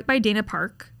it's right by Dana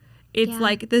Park. It's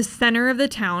like the center of the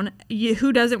town.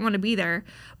 Who doesn't want to be there?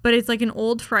 But it's like an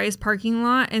old Fry's parking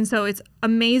lot. And so it's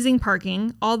amazing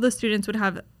parking. All the students would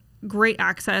have great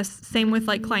access. Same with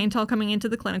like clientele coming into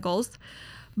the clinicals.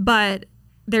 But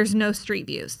there's no street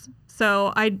views.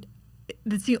 So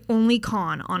that's the only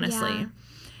con, honestly. Yeah.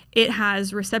 It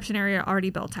has reception area already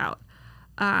built out.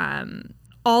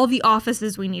 All the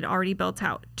offices we need already built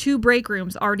out. 2 break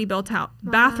rooms already built out.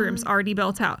 Wow. Bathrooms already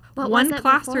built out. What One was it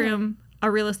classroom, a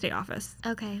real estate office.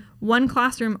 Okay. 1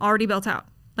 classroom already built out.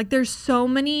 Like there's so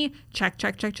many check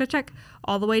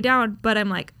all the way down. But I'm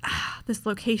like, this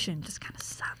location just kind of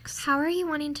sucks. How are you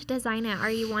wanting to design it?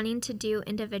 Are you wanting to do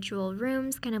individual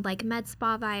rooms, kind of like med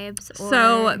spa vibes? Or...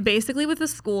 So basically with the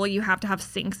school, you have to have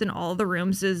sinks in all of the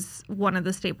rooms is one of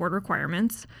the state board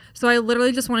requirements. So I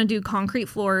literally just want to do concrete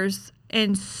floors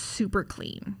and super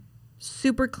clean,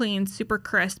 super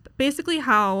crisp. Basically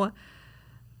how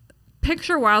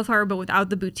picture Wildflower, but without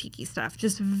the boutique-y stuff.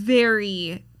 Just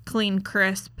very clean,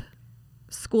 crisp,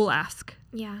 school-esque.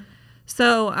 Yeah.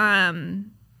 So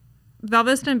Val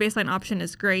Vista and Baseline option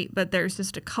is great, but there's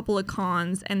just a couple of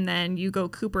cons. And then you go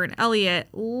Cooper and Elliott,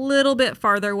 a little bit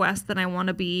farther west than I want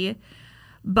to be.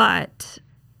 But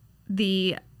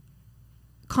the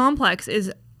complex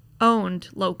is owned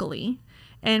locally.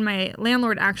 And my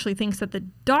landlord actually thinks that the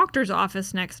doctor's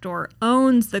office next door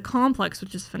owns the complex,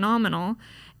 which is phenomenal.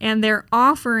 And they're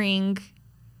offering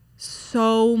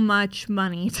so much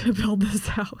money to build this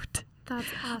out. That's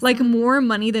awesome. Like more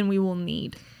money than we will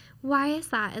need. Why is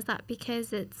that? Is that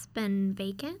because it's been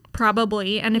vacant?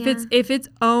 Probably. And if it's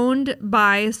owned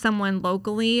by someone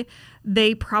locally,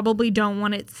 they probably don't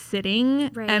want it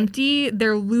sitting empty.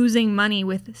 They're losing money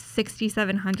with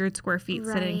 6,700 square feet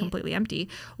sitting completely empty.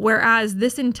 Whereas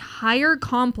this entire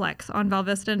complex on Val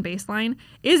Vista and Baseline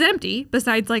is empty.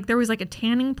 Besides, like, there was like a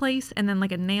tanning place and then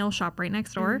like a nail shop right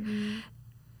next door. Mm-hmm.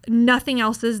 Nothing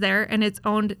else is there, and it's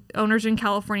owners in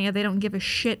California. They don't give a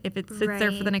shit if it sits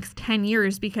there for the next 10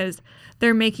 years because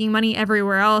they're making money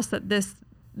everywhere else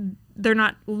they're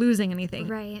not losing anything.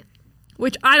 Right.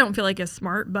 Which I don't feel like is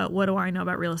smart, but what do I know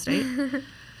about real estate?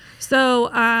 So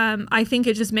I think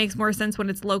it just makes more sense when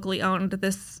it's locally owned.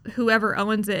 Whoever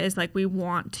owns it is like, we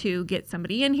want to get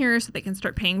somebody in here so they can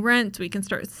start paying rent. So we can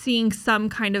start seeing some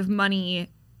kind of money,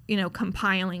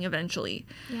 compiling eventually.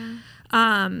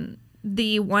 Yeah.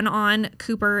 The one on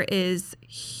Cooper is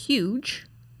huge.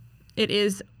 It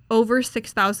is over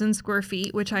 6,000 square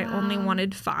feet, which I only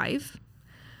wanted 5.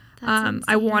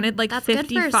 I wanted like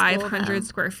 5,500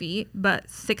 square feet, but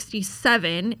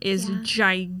 67 is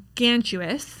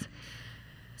gigantuous.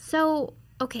 So,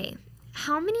 okay,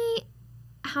 how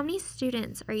many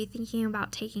students are you thinking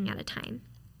about taking at a time?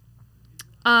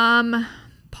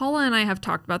 Paula and I have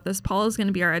talked about this. Paula is going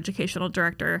to be our educational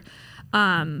director.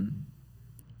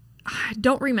 I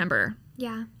don't remember.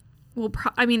 Yeah.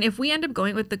 If we end up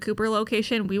going with the Cooper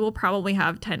location, we will probably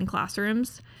have 10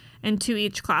 classrooms, and to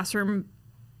each classroom,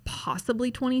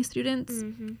 possibly 20 students.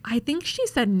 Mm-hmm. I think she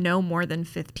said no more than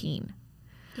 15.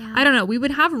 Yeah. I don't know. We would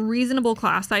have reasonable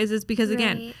class sizes because,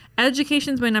 again,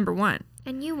 education's my number one.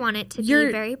 And you want it to be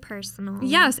very personal.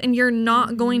 Yes, and you're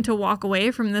not going to walk away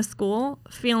from this school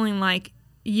feeling like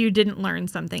you didn't learn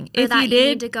something. Or if that you did,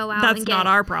 need to go out that's not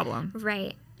our problem.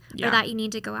 Right. Yeah. Or that you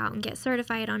need to go out and get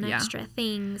certified on extra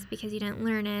things because you didn't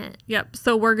learn it. Yep.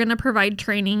 So we're going to provide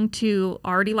training to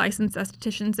already licensed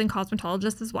estheticians and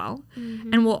cosmetologists as well.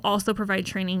 Mm-hmm. And we'll also provide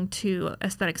training to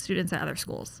aesthetic students at other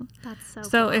schools. That's so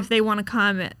cool. If they want to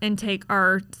come and take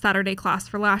our Saturday class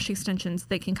for lash extensions,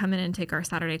 they can come in and take our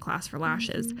Saturday class for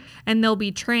lashes. Mm-hmm. And they'll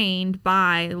be trained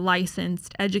by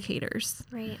licensed educators.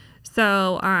 Right.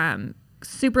 So,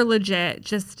 super legit.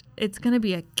 Just, it's going to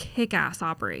be a kick-ass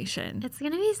operation. It's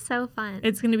going to be so fun.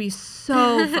 It's going to be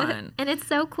so fun. And it's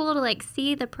so cool to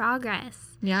see the progress.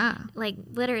 Yeah.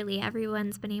 Literally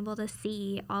everyone's been able to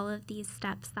see all of these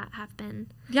steps that have been.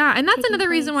 Yeah. And that's another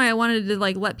reason why I wanted to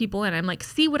let people in. I'm like,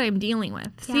 see what I'm dealing with.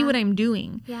 Yeah. See what I'm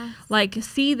doing. Yes.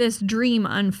 See this dream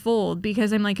unfold,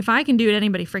 because I'm like, if I can do it,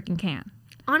 anybody freaking can.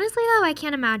 Honestly, though, I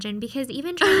can't imagine, because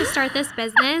even trying to start this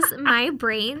business, my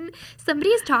brain,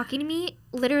 somebody's talking to me,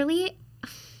 literally,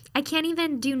 I can't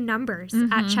even do numbers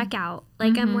at checkout.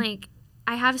 I'm like,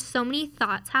 I have so many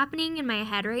thoughts happening in my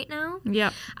head right now.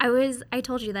 Yep. I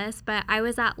told you this, but I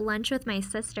was at lunch with my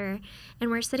sister,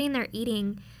 and we're sitting there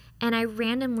eating, and I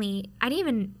didn't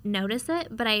even notice it,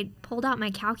 but I pulled out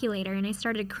my calculator and I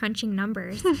started crunching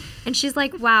numbers. And she's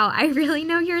like, wow, I really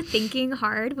know you're thinking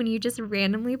hard when you just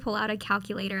randomly pull out a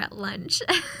calculator at lunch.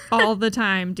 All the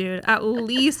time, dude. At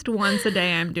least once a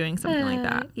day I'm doing something like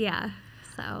that. Yeah.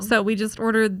 So we just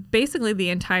ordered basically the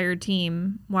entire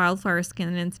team Wildflower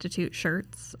Skin Institute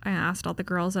shirts. I asked all the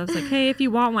girls, I was like, hey, if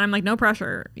you want one, I'm like, no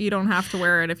pressure. You don't have to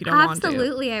wear it if you don't want to.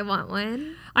 Absolutely, I want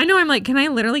one. I know. I'm like, can I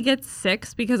literally get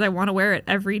 6 because I want to wear it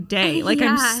every day? Like,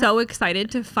 Yeah. I'm so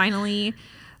excited to finally,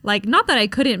 like, not that I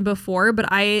couldn't before, but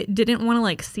I didn't want to,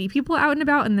 like, see people out and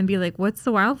about and then be like, what's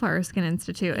the Wildflower Skin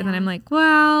Institute? And then I'm like,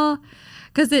 well,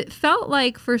 because it felt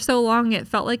like for so long, it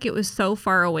felt like it was so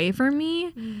far away from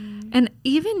me. And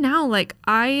even now, like,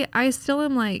 I still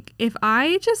am like, if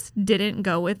I just didn't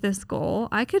go with this goal,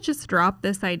 I could just drop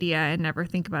this idea and never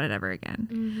think about it ever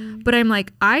again. But I'm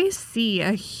like, I see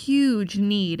a huge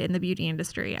need in the beauty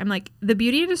industry. I'm like, the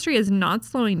beauty industry is not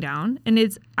slowing down, and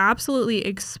it's absolutely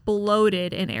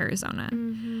exploded in Arizona.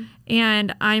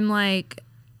 And I'm like,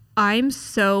 I'm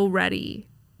so ready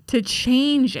to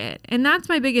change it. And that's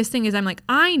my biggest thing is I'm like,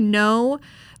 I know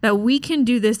that we can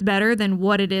do this better than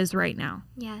what it is right now.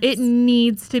 Yes. It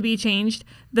needs to be changed.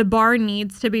 The bar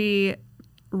needs to be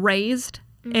raised,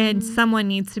 and someone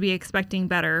needs to be expecting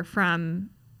better from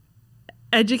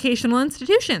educational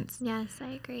institutions. Yes, I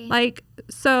agree. Like,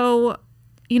 so,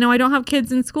 you know, I don't have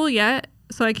kids in school yet,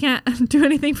 so I can't do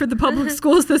anything for the public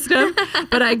school system,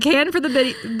 but I can for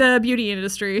the beauty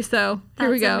industry. So here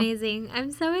we go. That's amazing.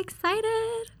 I'm so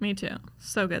excited. Me too.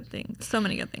 So good things. So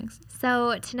many good things.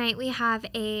 So tonight we have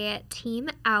a team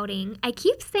outing. I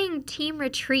keep saying team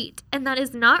retreat, and that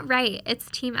is not right. It's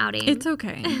team outing. It's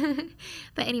okay.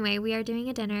 But anyway, we are doing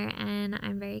a dinner, and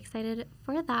I'm very excited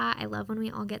for that. I love when we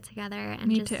all get together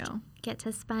and get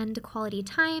to spend quality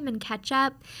time and catch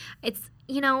up. It's,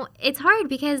 you know, it's hard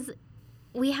because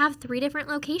we have 3 different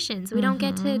locations. We don't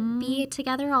get to be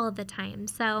together all of the time.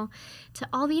 So to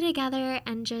all be together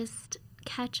and just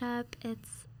catch up,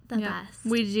 it's the best.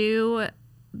 We do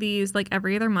these like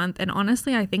every other month. And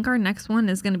honestly, I think our next one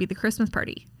is going to be the Christmas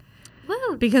party.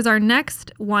 Woo! Because our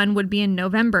next one would be in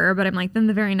November. But I'm like, then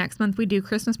the very next month we do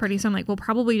Christmas party. So I'm like, we'll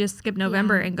probably just skip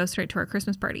November and go straight to our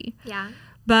Christmas party. Yeah.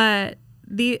 But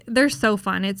they're so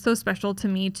fun. It's so special to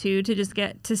me too, to just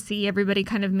get to see everybody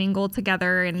kind of mingle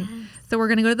together. And so we're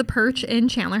going to go to the Perch in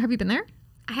Chandler. Have you been there?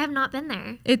 I have not been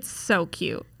there. It's so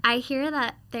cute. I hear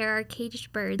that there are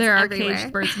caged birds There are everywhere.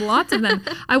 caged birds, lots of them.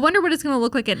 I wonder what it's going to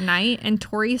look like at night. And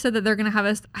Tori said that they're going to have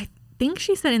us, I think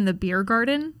she said in the beer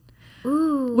garden.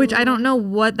 Ooh. Which I don't know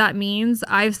what that means.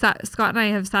 Scott and I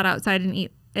have sat outside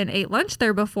and ate lunch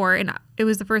there before, and it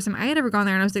was the first time I had ever gone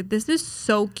there, and I was like, this is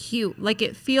so cute. Like,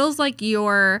 it feels like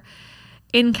you're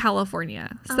in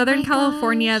California. Southern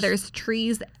California. Gosh. There's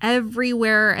trees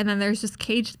everywhere, and then there's just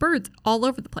caged birds all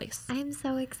over the place. I'm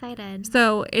so excited.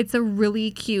 So it's a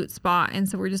really cute spot, and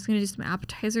so we're just going to do some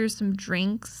appetizers, some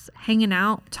drinks, hanging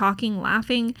out, talking,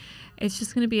 laughing. It's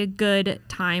just going to be a good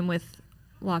time with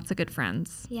lots of good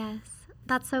friends. Yes.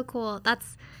 That's so cool.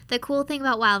 That's the cool thing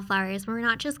about Wildflowers. We're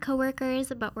not just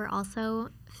coworkers, but we're also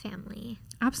family.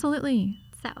 Absolutely.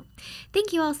 So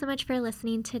thank you all so much for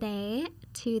listening today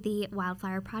to the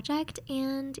Wildflower Project,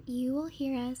 and you will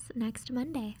hear us next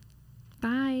Monday.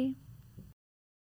 Bye.